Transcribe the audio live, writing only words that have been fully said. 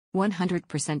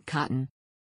100% cotton.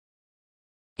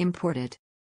 Imported.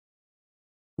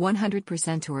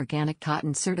 100% organic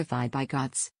cotton certified by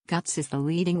GOTS. GOTS is the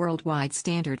leading worldwide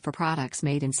standard for products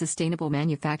made in sustainable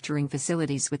manufacturing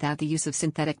facilities without the use of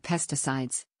synthetic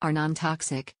pesticides, are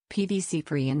non-toxic,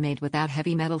 PVC-free and made without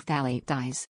heavy metal phthalate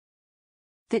dyes.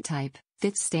 Fit type,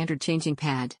 fits standard changing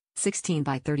pad, 16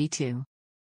 by 32.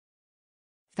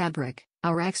 Fabric,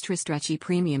 our extra-stretchy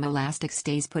premium elastic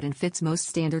stays put and fits most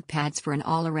standard pads for an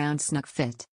all-around snug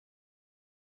fit.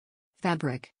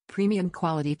 Fabric, premium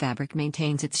quality fabric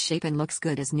maintains its shape and looks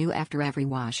good as new after every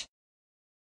wash.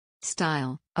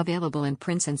 Style, available in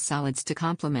prints and solids to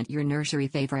complement your nursery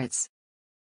favorites.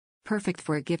 Perfect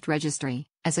for a gift registry,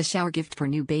 as a shower gift for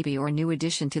new baby or new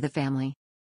addition to the family.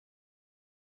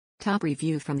 Top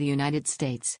review from the United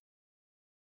States.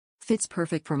 Fits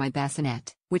perfect for my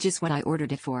bassinet, which is what I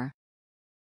ordered it for.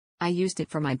 I used it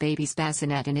for my baby's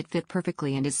bassinet and it fit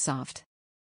perfectly and is soft.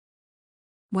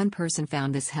 One person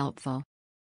found this helpful.